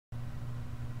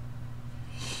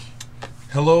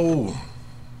Hello,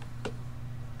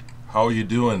 how are you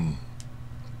doing?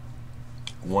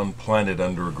 One planet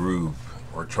under a groove,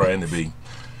 or trying to be.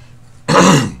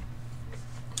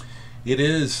 It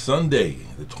is Sunday,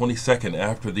 the 22nd,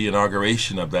 after the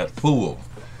inauguration of that fool.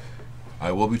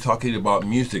 I will be talking about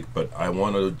music, but I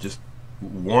want to just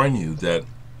warn you that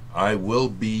I will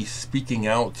be speaking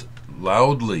out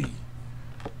loudly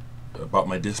about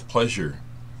my displeasure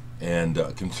and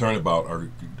concern about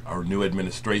our new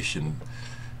administration,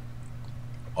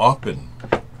 often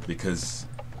because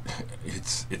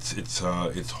it's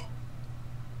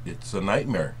a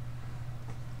nightmare.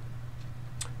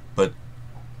 But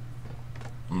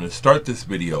I'm going to start this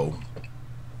video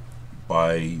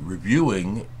by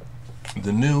reviewing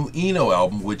the new Eno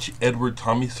album, which Edward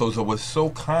Tommy Souza was so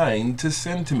kind to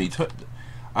send to me.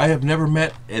 I have never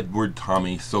met Edward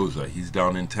Tommy Souza. He's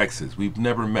down in Texas. We've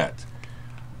never met.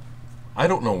 I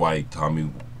don't know why Tommy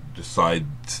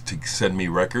decides to send me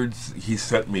records. He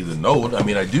sent me the note. I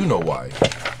mean, I do know why.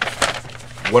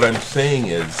 What I'm saying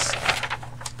is,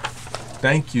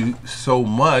 thank you so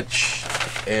much,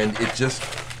 and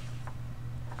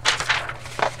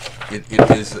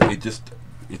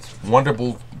it's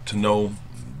wonderful to know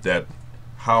that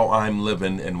how I'm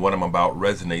living and what I'm about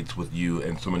resonates with you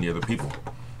and so many other people,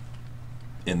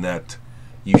 in that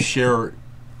you share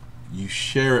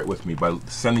it with me by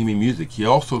sending me music. He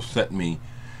also sent me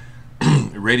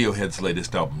Radiohead's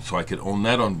latest album so I could own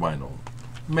that on vinyl.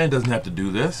 Man doesn't have to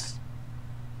do this.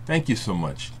 Thank you so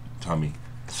much, Tommy.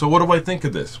 So what do I think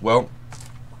of this? Well,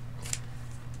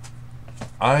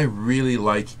 I really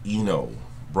like Eno,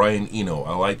 Brian Eno.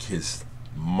 I like his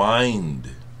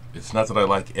mind. It's not that I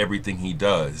like everything he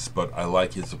does, but I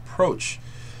like his approach.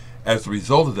 As a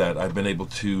result of that, I've been able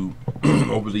to,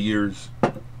 over the years,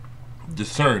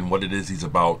 discern what it is he's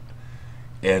about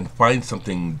and find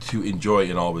something to enjoy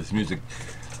in all of his music.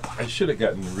 I should have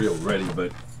gotten real ready,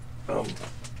 but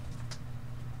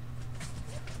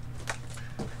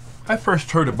I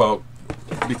first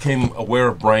became aware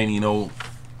of Brian Eno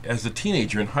as a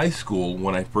teenager in high school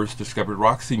when I first discovered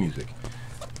Roxy music.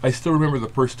 I still remember the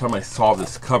first time I saw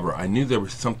this cover. I knew there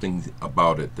was something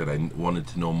about it that I wanted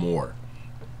to know more.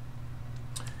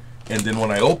 And then when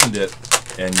I opened it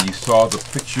and you saw the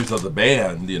pictures of the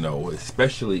band, you know,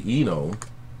 especially Eno,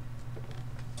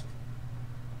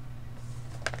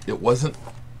 it wasn't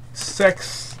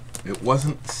sex. It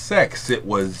wasn't sex. It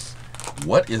was,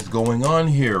 what is going on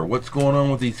here? What's going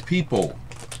on with these people?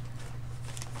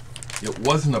 It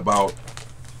wasn't about,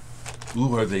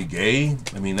 ooh, are they gay?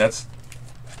 I mean, that's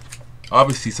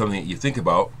obviously something that you think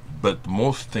about, but the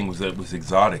most thing was that it was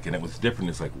exotic and it was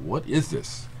different. It's like, what is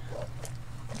this?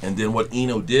 And then what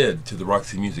Eno did to the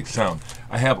Roxy Music sound.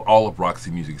 I have all of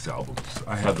Roxy Music's albums.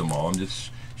 I have them all. I'm just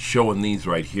showing these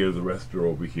right here. The rest are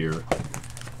over here.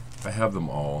 I have them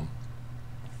all.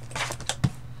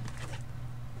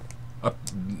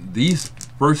 These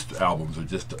first albums are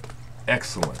just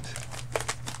excellent.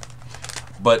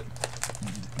 But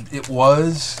it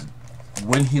was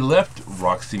when he left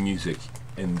Roxy Music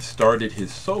and started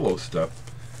his solo stuff,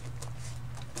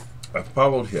 I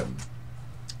followed him.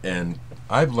 And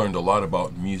I've learned a lot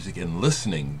about music and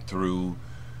listening through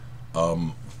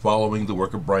following the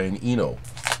work of Brian Eno.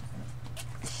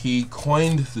 He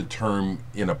coined the term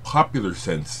in a popular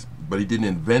sense, but he didn't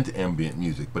invent ambient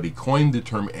music, but he coined the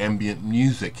term ambient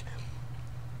music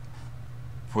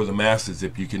for the masses.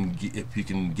 If you can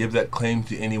give that claim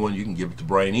to anyone, you can give it to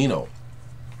Brian Eno.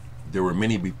 There were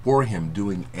many before him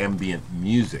doing ambient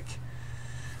music.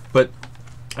 But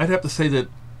I'd have to say that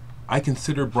I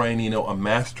consider Brian Eno a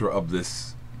master of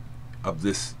this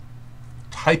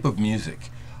type of music.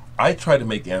 I try to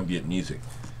make ambient music.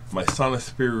 My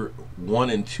Sonosphere 1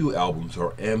 and 2 albums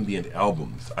are ambient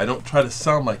albums. I don't try to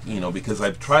sound like Eno because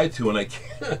I've tried to and I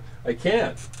can't. I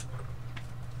can't.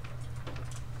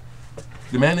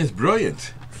 The man is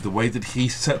brilliant. The way that he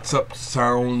sets up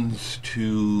sounds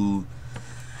to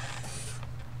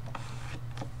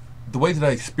the way that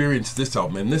I experienced this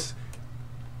album, and this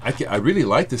I really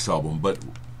like this album, but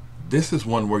this is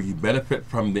one where you benefit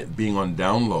from it being on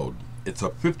download. It's a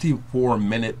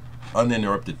 54-minute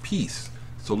uninterrupted piece.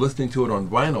 So listening to it on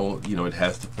vinyl, you know, it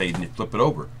has to fade and you flip it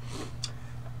over.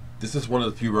 This is one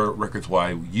of the few records why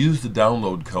I use the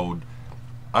download code.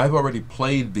 I've already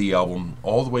played the album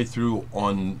all the way through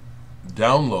on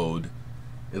download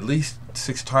at least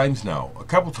 6 times now, a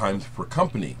couple times for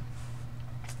company.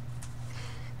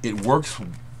 It works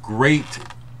great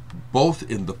both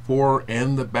in the fore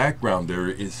and the background. There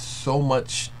is so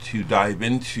much to dive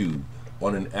into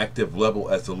on an active level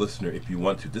as a listener if you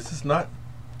want to. This is not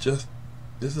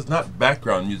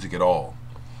background music at all.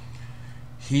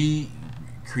 He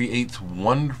creates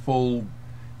wonderful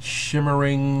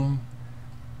shimmering,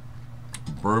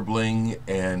 burbling,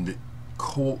 and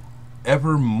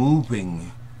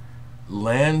ever-moving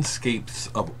landscapes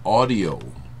of audio.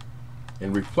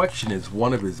 And Reflection is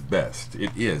one of his best.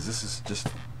 It is. This is just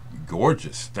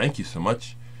gorgeous. Thank you so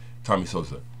much, Tommy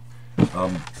Sosa.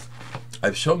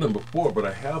 I've shown them before, but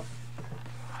I have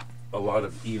a lot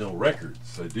of Eno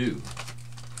records. I do.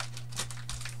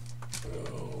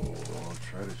 Oh, I'll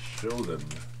try to show them.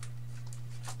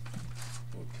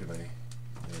 What can I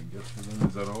guess for them?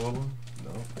 Is that all of them?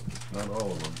 No, it's not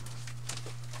all of them.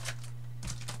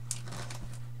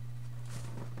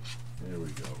 There we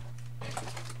go.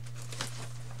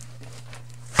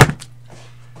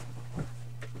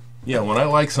 Yeah, when I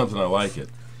like something, I like it.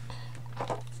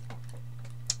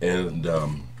 And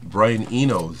Brian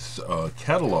Eno's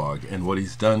catalog and what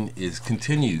he's done is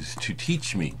continues to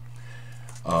teach me.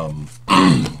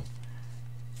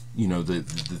 You know, the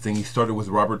thing he started with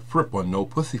Robert Fripp on No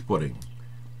Pussyfooting.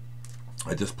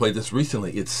 I just played this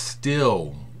recently. It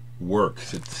still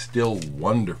works. It's still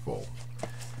wonderful.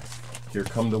 Here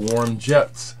Come the Warm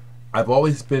Jets. I've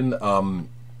always been...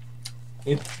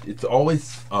 It's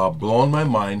always blown my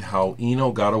mind how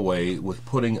Eno got away with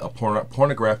putting a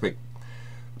pornographic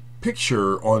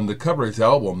picture on the cover of his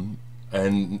album,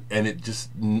 and it just,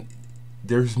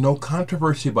 there's no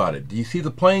controversy about it. Do you see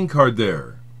the playing card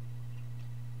there?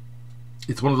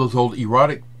 It's one of those old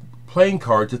erotic playing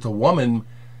cards. It's a woman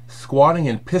squatting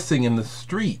and pissing in the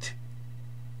street.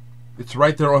 It's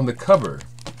right there on the cover.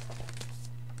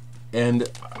 And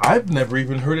I've never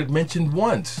even heard it mentioned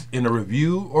once in a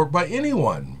review or by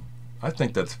anyone. I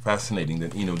think that's fascinating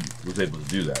that Eno was able to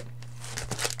do that.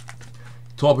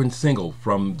 12-inch single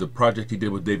from the project he did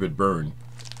with David Byrne.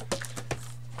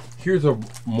 Here's a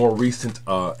more recent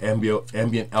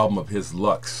ambient album of his,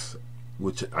 Lux,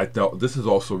 which I thought, this is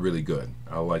also really good.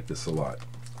 I like this a lot.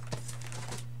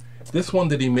 This one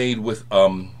that he made with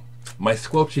My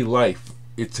Squelchy Life,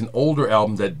 it's an older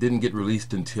album that didn't get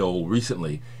released until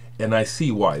recently. And I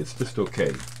see why. It's just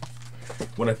okay.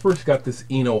 When I first got this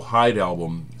Eno Hyde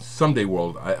album, Someday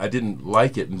World, I didn't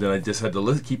like it, and then I just had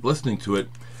to keep listening to it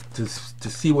to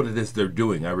see what it is they're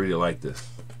doing. I really like this.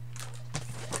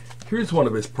 Here's one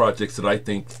of his projects that I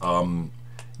think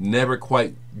never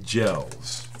quite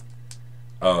gels.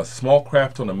 Small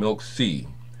Craft on a Milk Sea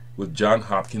with John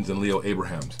Hopkins and Leo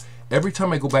Abrahams. Every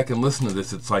time I go back and listen to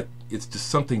this, it's like it's just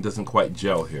something doesn't quite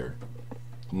gel here.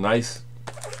 Nice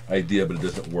idea, but it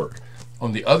doesn't work.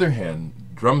 On the other hand,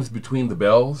 Drums Between the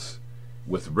Bells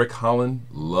with Rick Holland.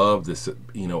 Love this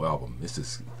Eno album. This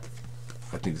is,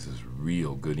 I think this is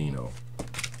real good Eno.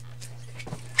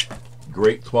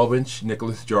 Great 12-inch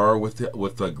Nicholas Jar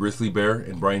with Grizzly Bear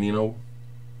and Brian Eno.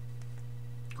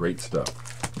 Great stuff.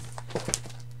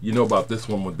 You know about this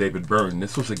one with David Byrne.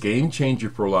 This was a game changer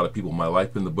for a lot of people. My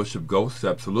Life in the Bush of Ghosts,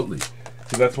 absolutely.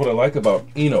 So that's what I like about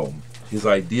Eno. His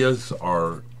ideas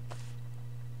are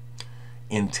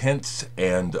intense,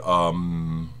 and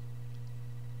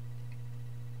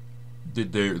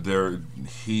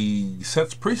he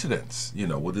sets precedents, you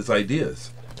know, with his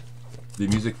ideas. The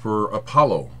music for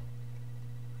Apollo,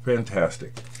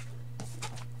 fantastic.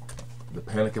 The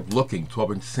Panic of Looking,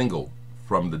 12-inch single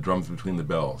from the Drums Between the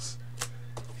Bells.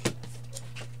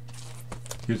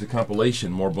 Here's a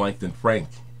compilation, More Blank Than Frank,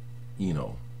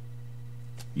 Eno.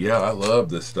 Yeah, I love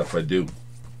this stuff, I do.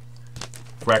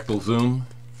 Fractal Zoom,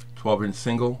 12-inch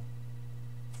single.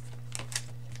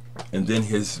 And then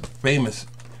his famous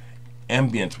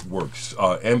ambient works,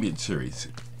 ambient series.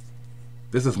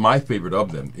 This is my favorite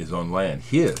of them, is on Land.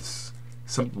 His,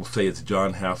 some people say it's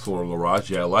John Hassel or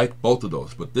Laraji. I like both of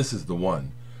those, but this is the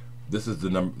one. This is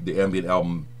the ambient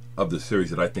album of the series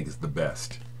that I think is the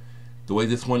best. The way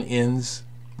this one ends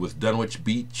with Dunwich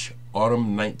Beach,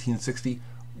 autumn 1960.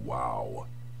 Wow.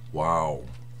 Wow.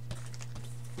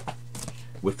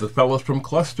 With the fellows from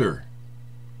Cluster,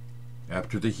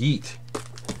 After the Heat.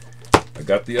 I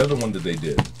got the other one that they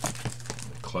did,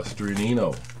 Cluster and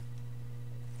Eno.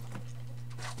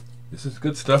 This is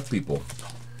good stuff, people.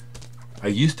 I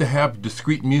used to have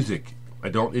Discreet Music. I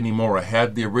don't anymore. I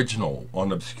had the original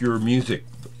on Obscure Music,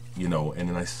 you know, and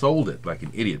then I sold it like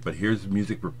an idiot. But here's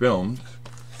Music for Films.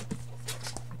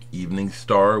 Evening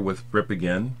Star with Fripp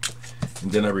again.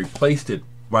 And then I replaced it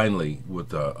finally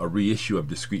with a reissue of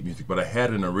Discreet Music, but I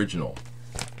had an original.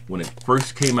 When it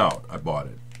first came out, I bought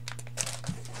it.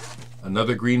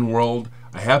 Another Green World.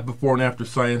 I have Before and After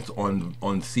Science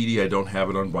on CD. I don't have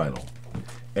it on vinyl.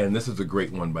 And this is a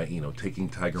great one by Eno, Taking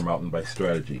Tiger Mountain by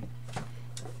Strategy.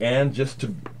 And just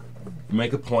to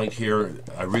make a point here,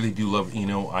 I really do love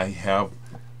Eno. I have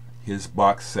his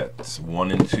box sets,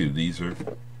 1 and 2. These are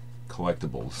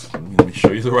collectibles. Let me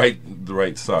show you the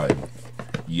right side.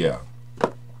 Yeah.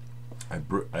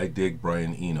 I dig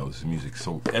Brian Eno's music.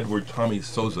 So Edward Tommy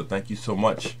Souza, thank you so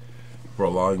much for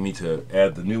allowing me to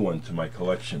add the new one to my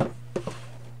collection.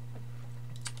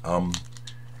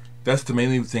 That's the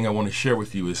main thing I want to share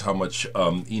with you, is how much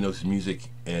Eno's music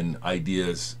and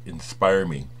ideas inspire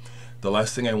me. The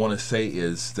last thing I want to say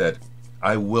is that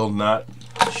I will not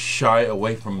shy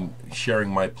away from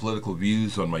sharing my political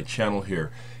views on my channel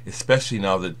here, especially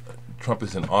now that Trump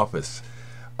is in office.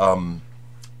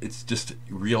 It's just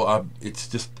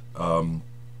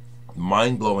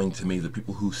mind-blowing to me, the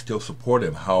people who still support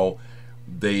him, how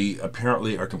they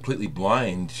apparently are completely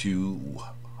blind to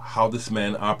how this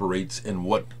man operates and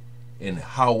what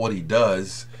he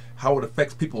does, how it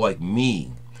affects people like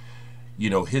me. You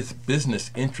know, his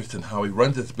business interest and how he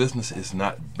runs his business is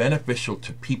not beneficial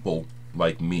to people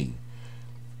like me.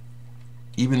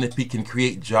 Even if he can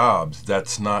create jobs,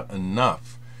 that's not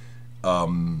enough.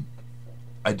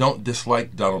 I don't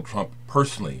dislike Donald Trump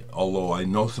personally, although I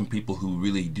know some people who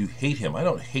really do hate him. I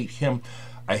don't hate him.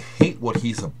 I hate what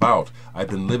he's about. I've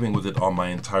been living with it all my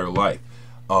entire life.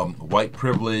 White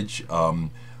privilege,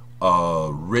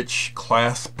 rich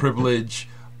class privilege,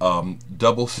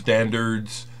 double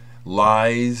standards,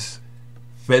 lies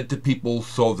fed to people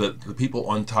so that the people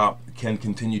on top can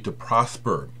continue to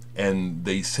prosper. And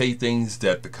they say things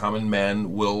that the common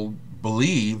man will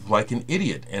believe like an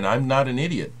idiot. And I'm not an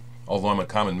idiot, although I'm a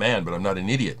common man, but I'm not an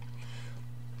idiot.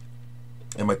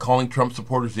 Am I calling Trump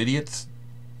supporters idiots?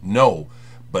 No.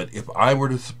 But if I were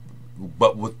to,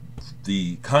 but with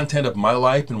the content of my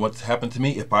life and what's happened to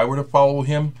me, if I were to follow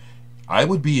him, I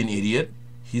would be an idiot.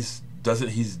 He's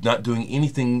not doing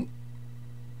anything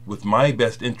with my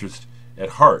best interest at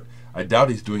heart. I doubt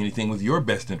he's doing anything with your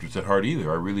best interest at heart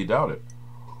either. I really doubt it.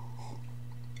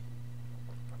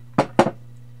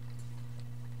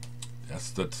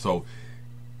 So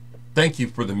thank you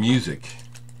for the music.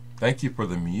 Thank you for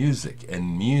the music.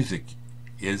 And music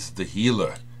is the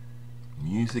healer.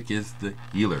 Music is the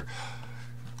healer.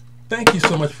 Thank you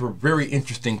so much for very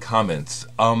interesting comments.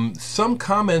 Some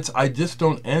comments I just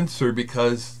don't answer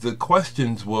because the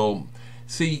questions will...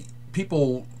 See,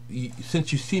 people,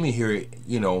 since you see me here,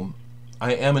 you know,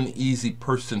 I am an easy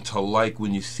person to like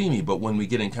when you see me, but when we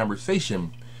get in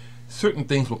conversation, certain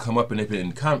things will come up, and if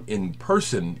in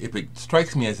person, if it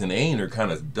strikes me as inane or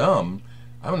kind of dumb,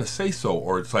 I'm going to say so.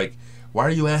 Or it's like, why are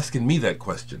you asking me that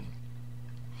question?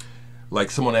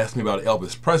 Like someone asked me about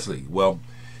Elvis Presley. Well,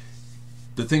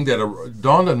 the thing that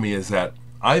dawned on me is that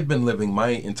I've been living my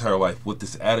entire life with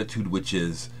this attitude, which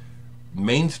is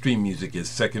mainstream music is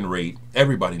second rate.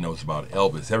 Everybody knows about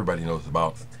Elvis. Everybody knows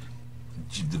about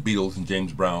the Beatles and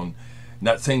James Brown.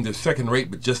 Not saying they're second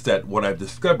rate, but just that what I've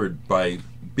discovered by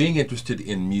being interested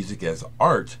in music as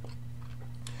art,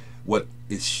 what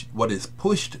is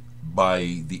pushed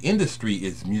by the industry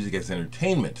is music as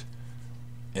entertainment.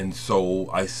 And so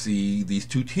I see these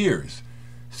two tiers.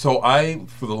 So I,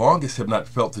 for the longest, have not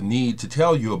felt the need to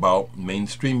tell you about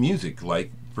mainstream music.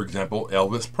 Like, for example,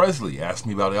 Elvis Presley. Ask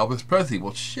me about Elvis Presley.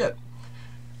 Well, shit.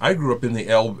 I grew up in the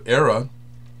era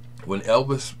when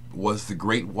Elvis was the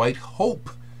great white hope.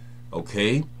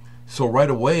 Okay? So right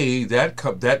away,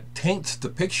 that taints the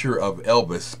picture of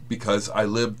Elvis, because I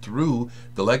lived through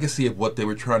the legacy of what they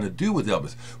were trying to do with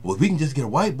Elvis. Well, if we can just get a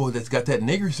white boy that's got that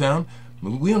nigger sound,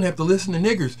 we don't have to listen to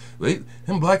niggers.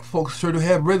 Them black folks sure do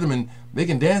have rhythm and they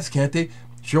can dance, can't they?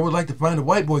 Sure would like to find a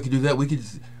white boy who could do that. We could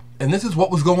just, and this is what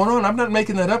was going on. I'm not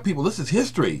making that up, people. This is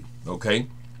history, okay?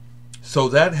 So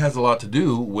that has a lot to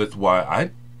do with why I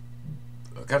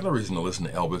got no reason to listen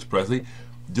to Elvis Presley.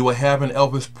 Do I have an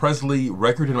Elvis Presley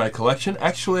record in my collection?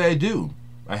 Actually, I do.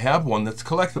 I have one that's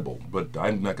collectible, but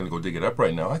I'm not going to go dig it up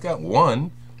right now. I got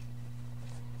one.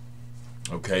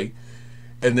 Okay.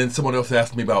 And then someone else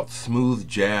asked me about smooth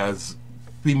jazz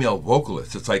female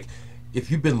vocalists. It's like, if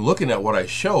you've been looking at what I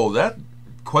show, that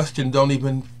question don't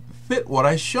even fit what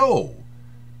I show.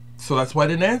 So that's why I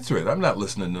didn't answer it. I'm not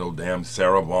listening to no damn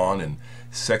Sarah Vaughan and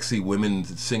sexy women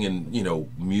singing, you know,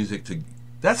 music to...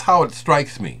 That's how it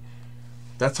strikes me.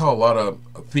 That's how a lot of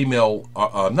female,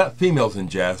 not females in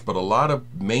jazz, but a lot of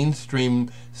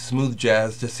mainstream smooth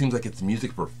jazz just seems like it's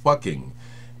music for fucking.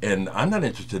 And I'm not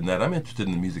interested in that. I'm interested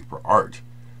in the music for art.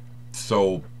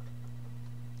 So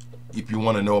if you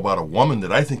want to know about a woman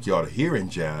that I think you ought to hear in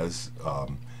jazz,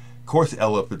 of course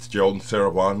Ella Fitzgerald and Sarah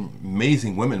Vaughan,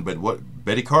 amazing women, but what,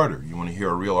 Betty Carter, you want to hear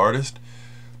a real artist?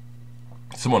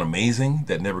 Someone amazing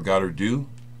that never got her due?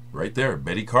 Right there,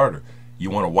 Betty Carter.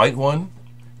 You want a white one?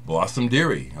 Blossom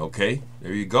Dearie, okay?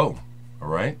 There you go, all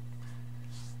right?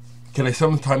 Can I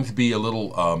sometimes be a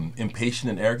little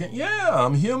impatient and arrogant? Yeah,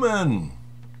 I'm human.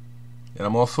 And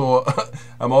I'm also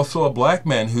I'm also a black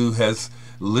man who has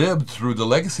lived through the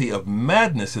legacy of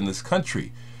madness in this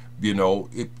country. You know,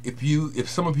 if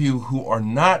some of you who are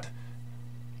not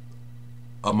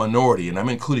a minority, and I'm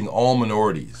including all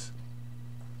minorities,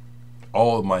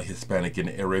 all of my Hispanic and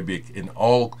Arabic and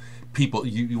all people,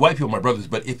 you white people, my brothers,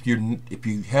 but if you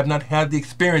have not had the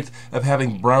experience of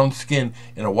having brown skin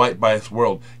in a white biased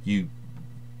world, you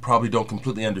probably don't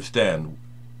completely understand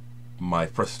my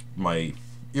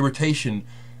irritation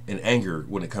and anger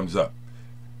when it comes up.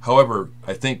 However,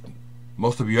 I think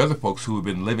most of you other folks who have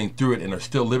been living through it and are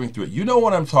still living through it, you know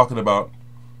what I'm talking about.